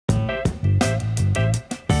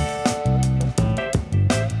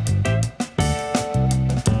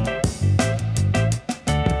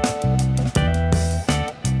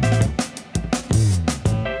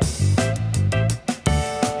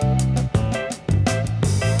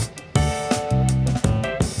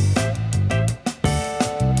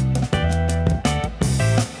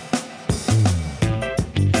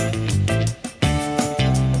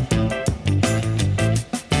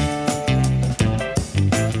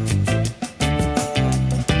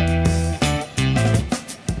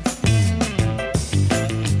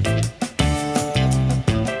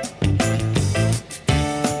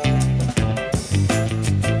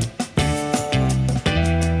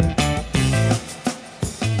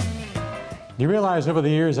You realize over the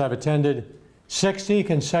years I've attended 60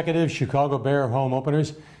 consecutive Chicago Bear home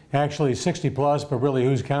openers. Actually 60 plus, but really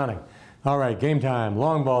who's counting? All right, game time,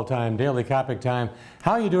 long ball time, Daily Coppock time.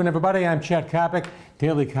 How you doing, everybody? I'm Chet Coppock.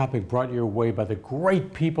 Daily Coppock brought your way by the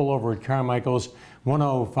great people over at Carmichael's,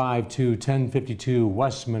 1052 1052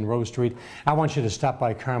 West Monroe Street. I want you to stop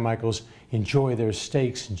by Carmichael's, enjoy their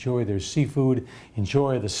steaks, enjoy their seafood,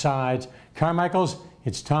 enjoy the sides. Carmichael's,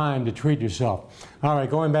 it's time to treat yourself. All right,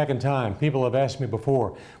 going back in time, people have asked me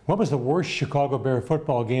before, what was the worst Chicago Bear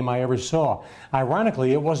football game I ever saw?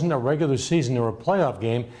 Ironically, it wasn't a regular season or a playoff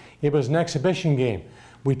game, it was an exhibition game.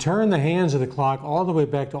 We turned the hands of the clock all the way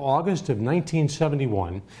back to August of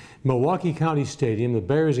 1971, Milwaukee County Stadium, the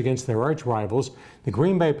Bears against their arch rivals, the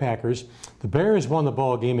Green Bay Packers. The Bears won the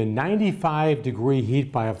ball game in 95-degree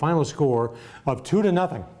heat by a final score of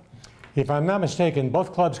 2-0. If I'm not mistaken,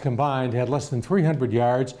 both clubs combined had less than 300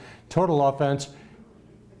 yards total offense.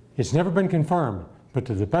 It's never been confirmed, but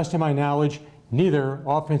to the best of my knowledge, neither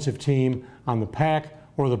offensive team on the Pack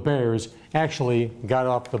or the Bears actually got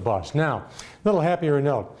off the bus. Now, a little happier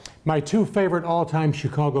note. My two favorite all-time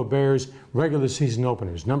Chicago Bears regular season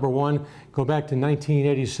openers. Number one, go back to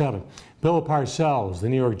 1987. Bill Parcells, the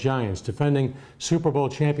New York Giants, defending Super Bowl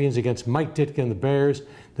champions against Mike Ditka and the Bears.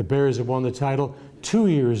 The Bears had won the title 2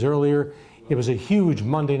 years earlier. It was a huge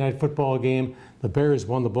Monday night football game. The Bears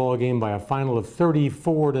won the ball game by a final of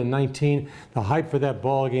 34-19. The hype for that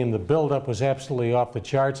ball game, the build-up was absolutely off the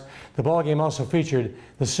charts. The ball game also featured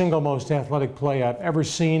the single most athletic play I've ever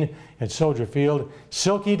seen at Soldier Field.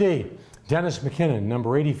 Silky D, Dennis McKinnon,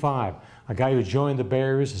 number 85, a guy who joined the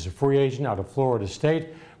Bears as a free agent out of Florida State,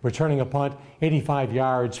 returning a punt 85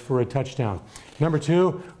 yards for a touchdown. Number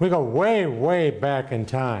two, we go way, way back in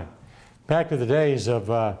time. Back to the days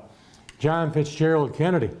of John Fitzgerald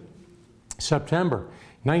Kennedy. September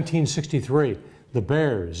 1963, the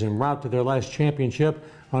Bears, en route to their last championship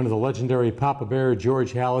under the legendary Papa Bear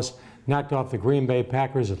George Halas, knocked off the Green Bay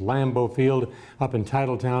Packers at Lambeau Field up in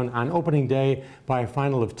Titletown on opening day by a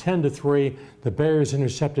final of 10-3. The Bears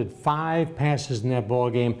intercepted 5 passes in that ball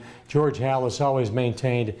game. George Halas always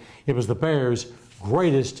maintained it was the Bears'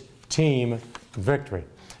 greatest team victory.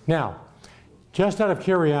 Now, just out of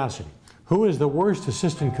curiosity, who is the worst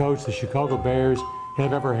assistant coach the Chicago Bears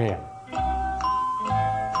have ever had?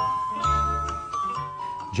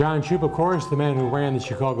 John Shoop, of course, the man who ran the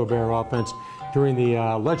Chicago Bear offense during the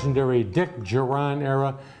legendary Dick Geron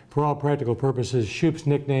era. For all practical purposes, Shoop's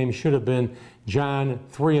nickname should have been John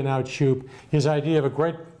 3-and-out Shoop. His idea of a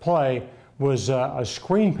great play was a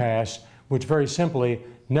screen pass, which very simply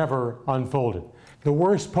never unfolded. The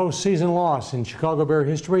worst postseason loss in Chicago Bear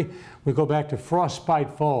history, we go back to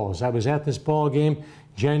Frostbite Falls. I was at this ball game,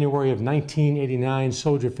 January of 1989,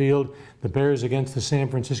 Soldier Field, the Bears against the San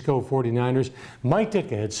Francisco 49ers. Mike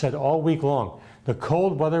Ditka had said all week long the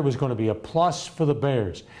cold weather was going to be a plus for the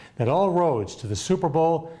Bears, that all roads to the Super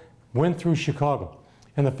Bowl went through Chicago.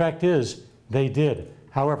 And the fact is, they did.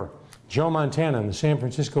 However, Joe Montana and the San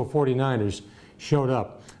Francisco 49ers showed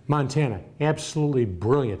up. Montana, absolutely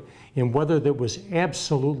brilliant in weather that was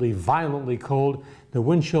absolutely violently cold. The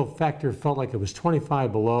wind chill factor felt like it was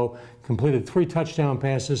 25 below, completed 3 touchdown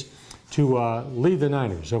passes to lead the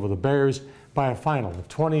Niners over the Bears by a final of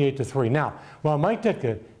 28-3. Now, while Mike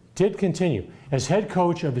Ditka did continue as head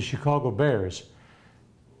coach of the Chicago Bears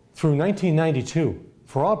through 1992,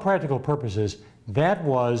 for all practical purposes, that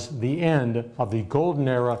was the end of the golden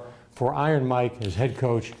era for Iron Mike as head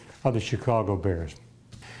coach of the Chicago Bears.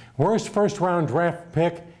 Worst first-round draft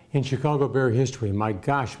pick in Chicago Bear history. My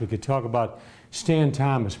gosh, we could talk about Stan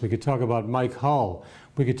Thomas, we could talk about Mike Hull,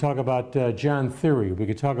 we could talk about John Theory, we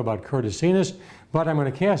could talk about Curtis Enos, but I'm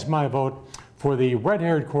going to cast my vote for the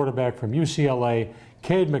red-haired quarterback from UCLA,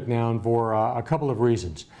 Cade McNown, for a couple of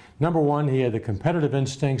reasons. Number one, he had the competitive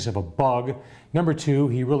instincts of a bug. Number two,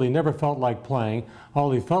 he really never felt like playing.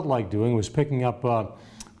 All he felt like doing was picking up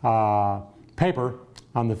paper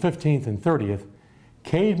on the 15th and 30th.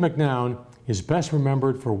 Cade McNown is best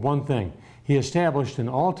remembered for one thing. He established an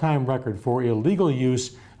all-time record for illegal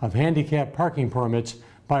use of handicap parking permits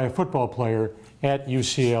by a football player at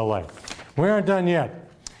UCLA. We aren't done yet.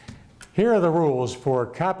 Here are the rules for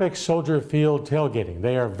Coppock Soldier Field tailgating.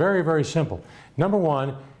 They are very, very simple. Number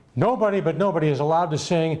one, nobody but nobody is allowed to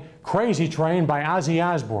sing Crazy Train by Ozzy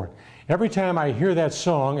Osbourne. Every time I hear that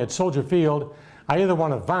song at Soldier Field, I either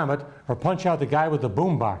want to vomit or punch out the guy with the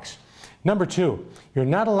boombox. Number two, you're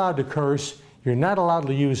not allowed to curse. You're not allowed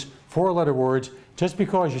to use 4-letter words just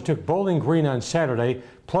because you took Bowling Green on Saturday,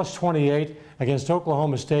 plus 28 against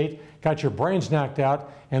Oklahoma State, got your brains knocked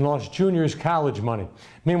out, and lost juniors college money.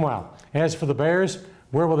 Meanwhile, as for the Bears,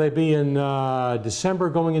 Where will they be in December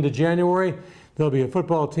going into January? There'll be a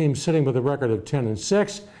football team sitting with a record of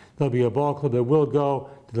 10-6. There'll be a ball club that will go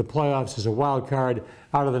to the playoffs as a wild card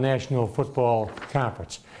out of the National Football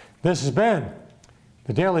Conference. This has been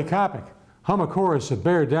the Daily Coppock. Hum a chorus of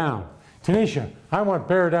Bear Down. Tanisha, I want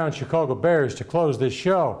Bear Down Chicago Bears to close this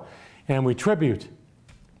show. And we tribute,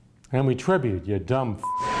 you dumb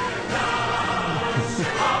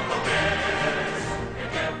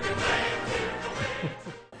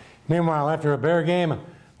Meanwhile, after a Bear game,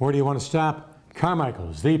 where do you want to stop?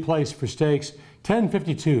 Carmichael's, the place for steaks,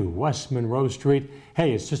 1052 West Monroe Street.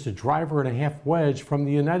 Hey, it's just a driver and a half wedge from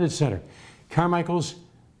the United Center. Carmichael's,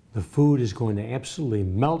 the food is going to absolutely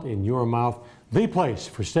melt in your mouth. The place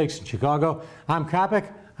for steaks in Chicago. I'm Coppock.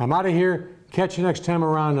 I'm out of here. Catch you next time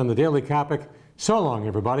around on the Daily Coppock. So long,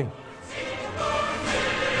 everybody.